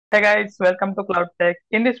Hey guys, welcome to Cloud Tech.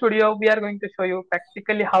 In this video, we are going to show you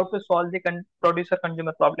practically how to solve the producer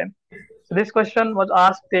consumer problem. So this question was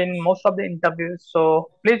asked in most of the interviews. So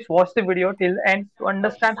please watch the video till the end to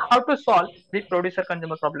understand how to solve the producer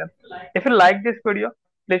consumer problem. If you like this video,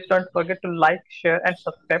 please don't forget to like, share, and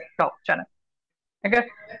subscribe to our channel. Okay.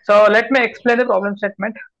 So let me explain the problem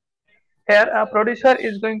statement. Here, a producer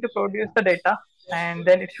is going to produce the data, and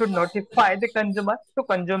then it should notify the consumer to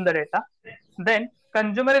consume the data. Then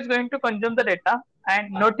consumer is going to consume the data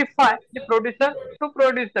and notify the producer to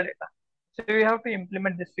produce the data. So we have to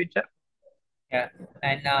implement this feature. Yeah,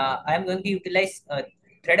 and I'm going to utilize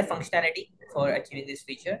thread functionality for achieving this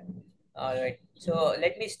feature. All right, so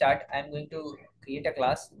let me start. I'm going to create a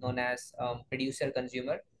class known as producer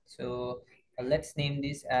consumer. So let's name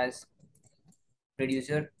this as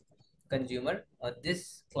producer consumer.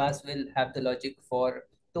 This class will have the logic for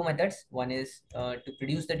two methods. One is to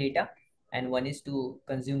produce the data, and one is to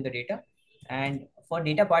consume the data. And for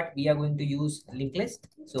data part, we are going to use linked list.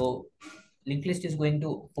 So linked list is going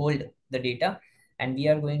to hold the data, and we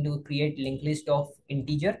are going to create linked list of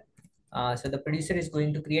integer. So the producer is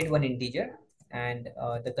going to create one integer, and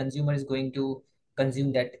the consumer is going to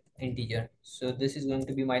consume that integer. So this is going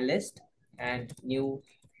to be my list and new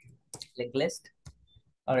linked list.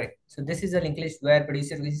 All right, so this is a linked list where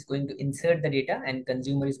producer is going to insert the data and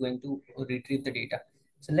consumer is going to retrieve the data.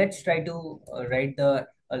 So let's try to write the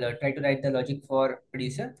logic for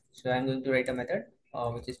producer. So I'm going to write a method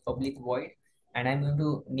which is public void, and I'm going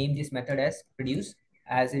to name this method as produce,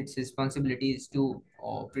 as its responsibility is to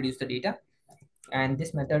produce the data. And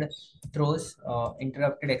this method throws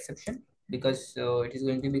interrupted exception because it is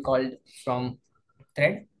going to be called from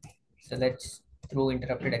thread. So let's throw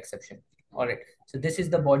interrupted exception. All right, so this is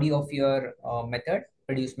the body of your method,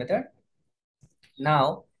 produce method.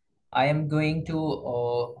 Now I am going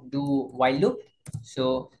to do while loop.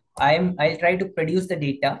 So I'll try to produce the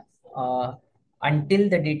data uh, until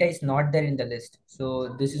the data is not there in the list.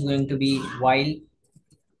 So this is going to be while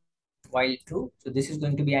true. So this is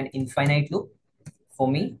going to be an infinite loop for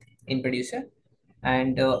me in producer.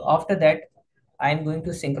 And after that, I'm going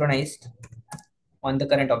to synchronize on the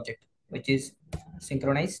current object, which is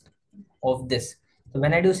synchronized of this. So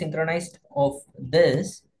when I do synchronized of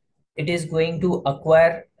this, it is going to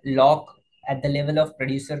acquire lock at the level of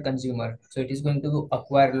producer consumer. So it is going to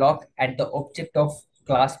acquire lock at the object of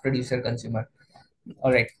class producer consumer.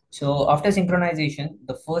 All right. So after synchronization,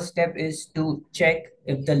 the first step is to check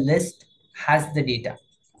if the list has the data.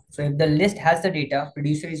 So if the list has the data,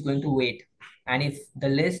 producer is going to wait. And if the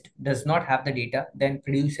list does not have the data, then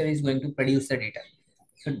producer is going to produce the data.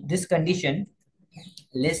 So this condition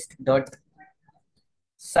list dot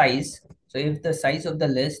size. So if the size of the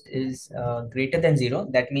list is greater than 0,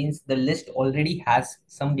 that means the list already has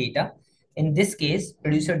some data. In this case,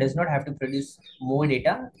 producer does not have to produce more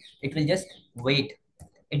data. It will just wait.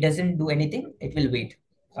 It doesn't do anything. It will wait.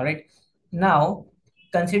 All right. Now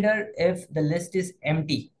consider if the list is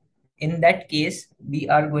empty. In that case, we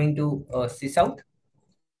are going to sys out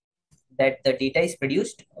that the data is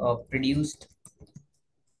produced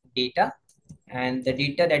data, and the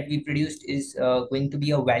data that we produced is going to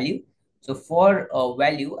be a value. So for a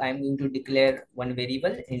value, I'm going to declare one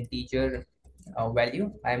variable integer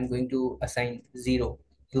value. I'm going to assign 0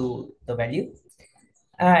 to the value,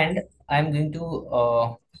 and I'm going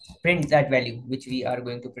to print that value which we are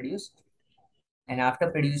going to produce. And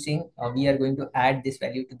after producing, we are going to add this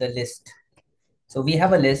value to the list. So we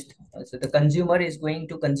have a list. So the consumer is going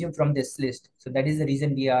to consume from this list. So that is the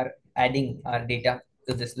reason we are adding our data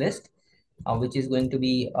to this list, which is going to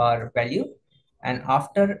be our value. And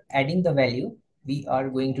after adding the value, we are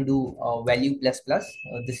going to do value plus plus.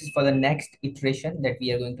 This is for the next iteration that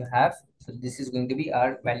we are going to have. So this is going to be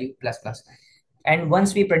our value plus plus. And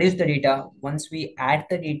once we produce the data, once we add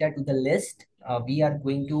the data to the list, we are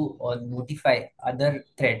going to notify other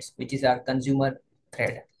threads, which is our consumer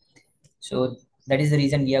thread. So that is the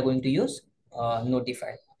reason we are going to use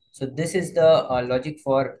notify. So this is the logic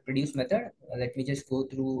for produce method. Let me just go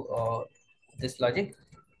through this logic.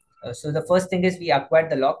 So the first thing is we acquire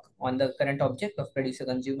the lock on the current object of producer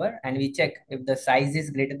consumer, and we check if the size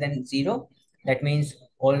is greater than 0. That means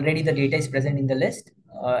already the data is present in the list.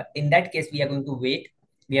 In that case, we are going to wait.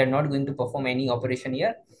 We are not going to perform any operation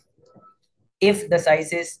here. If the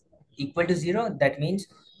size is equal to 0, that means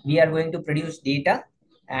we are going to produce data,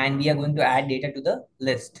 and we are going to add data to the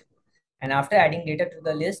list. And after adding data to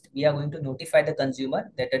the list, we are going to notify the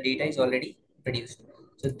consumer that the data is already produced.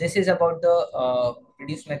 So this is about the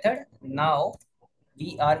produce method. Now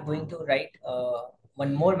we are going to write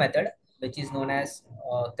one more method, which is known as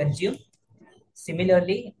consume.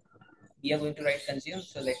 Similarly, we are going to write consume.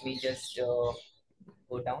 So let me just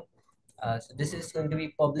go down. So this is going to be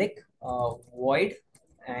public void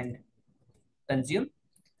and consume,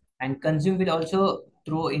 and consume will also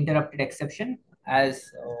throw interrupted exception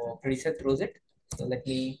as producer throws it. So let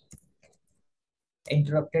me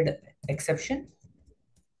interrupted exception.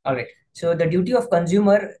 All right. So the duty of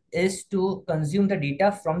consumer is to consume the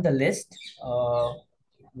data from the list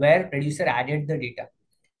where producer added the data.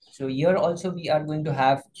 So here also we are going to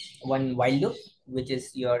have one while loop, which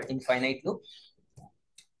is your infinite loop.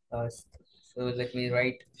 So let me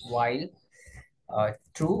write while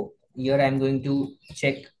true. Here I'm going to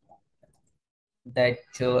check that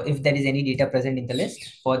if there is any data present in the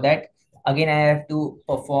list. For that, again, I have to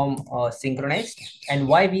perform synchronized. And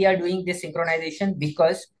why we are doing this synchronization?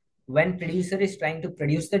 Because when producer is trying to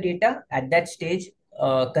produce the data, at that stage,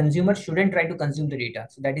 consumer shouldn't try to consume the data.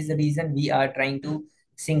 So that is the reason we are trying to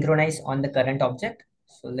synchronize on the current object.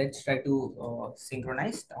 So let's try to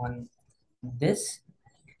synchronize on this.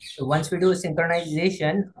 So once we do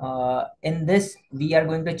synchronization, in this, we are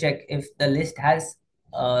going to check if the list has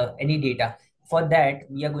any data. For that,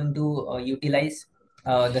 we are going to utilize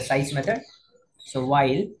the size method. So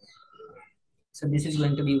while, so this is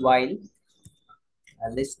going to be while a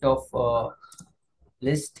list of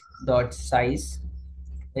list dot size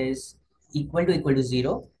is equal to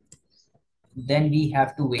 0, then we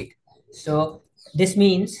have to wait. So this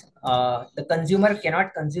means the consumer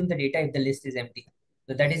cannot consume the data if the list is empty.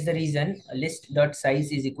 So that is the reason list dot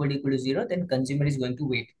size is equal to 0, then consumer is going to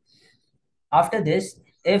wait. After this,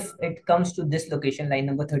 if it comes to this location, line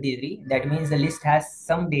number 33, that means the list has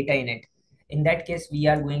some data in it. In that case, we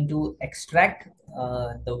are going to extract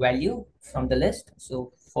the value from the list.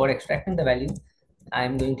 So for extracting the value,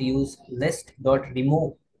 I'm going to use list dot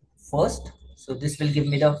remove first. So this will give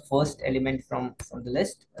me the first element from the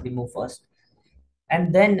list, remove first.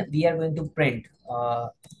 And then we are going to print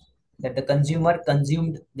that the consumer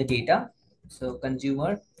consumed the data. So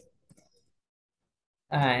consumer,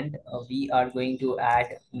 and we are going to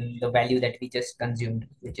add the value that we just consumed,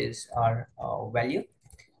 which is our value.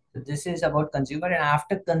 So this is about consumer, and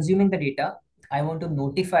after consuming the data, I want to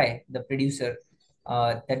notify the producer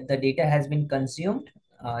that the data has been consumed.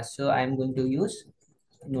 So I'm going to use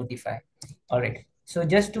notify. All right. So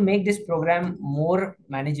just to make this program more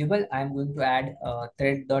manageable, I'm going to add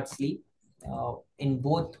thread.sleep in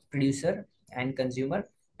both producer and consumer,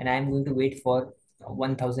 and I'm going to wait for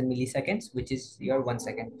 1000 milliseconds, which is your 1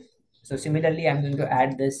 second. So similarly, I'm going to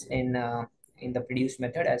add this in the produce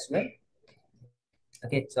method as well.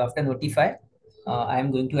 Okay, so after notify,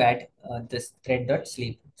 I'm going to add this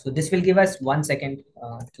thread.sleep. So this will give us 1 second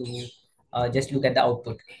to just look at the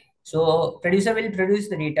output. So producer will produce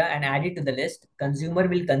the data and add it to the list. Consumer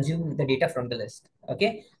will consume the data from the list.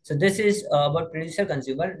 Okay, so this is about producer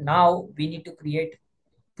consumer. Now we need to create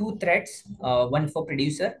two threads, one for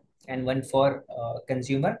producer and one for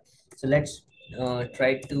consumer. So let's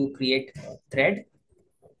try to create a thread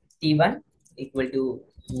T1 equal to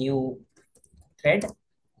new thread.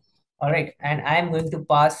 All right, and I am going to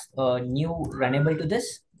pass a new runnable to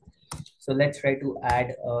this. So let's try to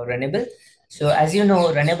add a runnable. So as you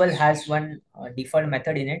know, runnable has one default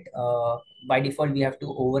method in it. By default, we have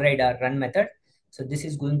to override our run method. So this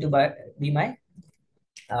is going to be my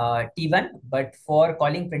T1, but for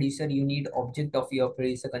calling producer, you need object of your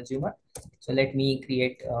producer consumer. So let me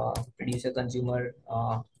create producer consumer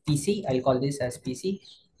PC. I'll call this as PC,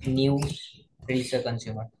 new producer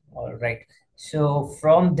consumer. All right. So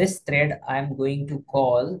from this thread, I'm going to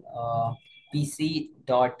call PC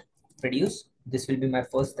dot produce. This will be my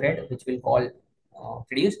first thread, which will call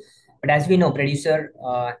produce. But as we know, producer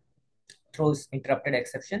throws interrupted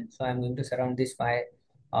exception. So I'm going to surround this by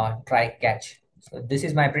try catch. So this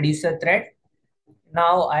is my producer thread.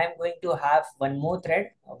 Now I am going to have one more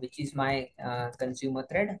thread, which is my consumer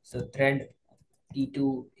thread. So thread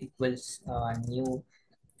T2 equals new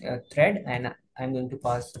thread, and I'm going to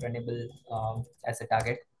pass runnable as a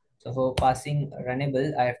target. So for passing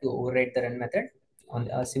runnable, I have to override the run method.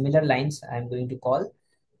 On similar lines, I'm going to call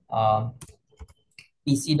um,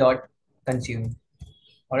 PC dot consume.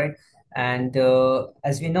 All right. And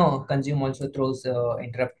as we know, consume also throws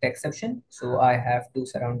interrupt exception. So I have to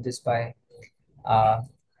surround this by uh,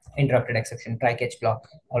 interrupted exception, try catch block.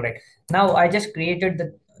 All right. Now I just created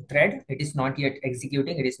the thread. It is not yet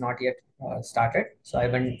executing. It is not yet started. So I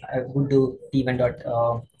would do T1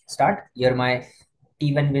 dot start. Here my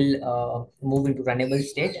T1 will move into runnable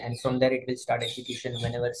state, and from there it will start execution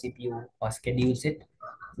whenever CPU schedules it.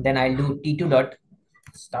 Then I'll do T2 dot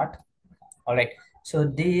start. All right.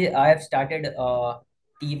 So I have started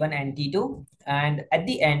T1 and T2, and at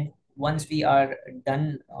the end, once we are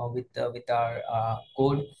done with our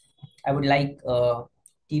code, I would like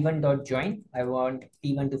t1 dot join. I want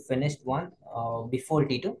t1 to finish one before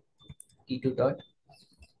t2. t2 dot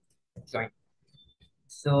join.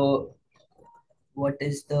 So what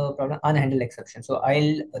is the problem? Unhandled exception. So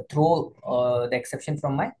I'll throw the exception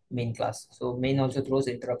from my main class. So main also throws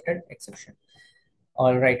interrupted exception.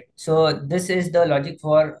 All right. So this is the logic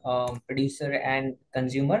for producer and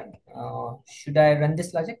consumer. Should I run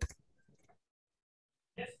this logic?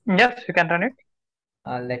 Yes, you can run it.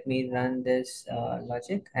 Let me run this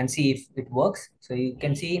logic and see if it works. So you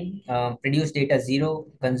can see produce data 0,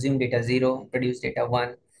 consume data 0, produce data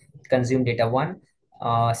 1, consume data 1.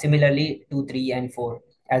 Similarly, 2, 3, and 4,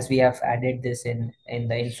 as we have added this in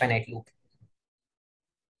the infinite loop.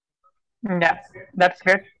 Yeah, that's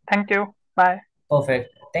great. Thank you. Bye. Perfect.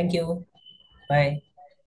 Thank you. Bye.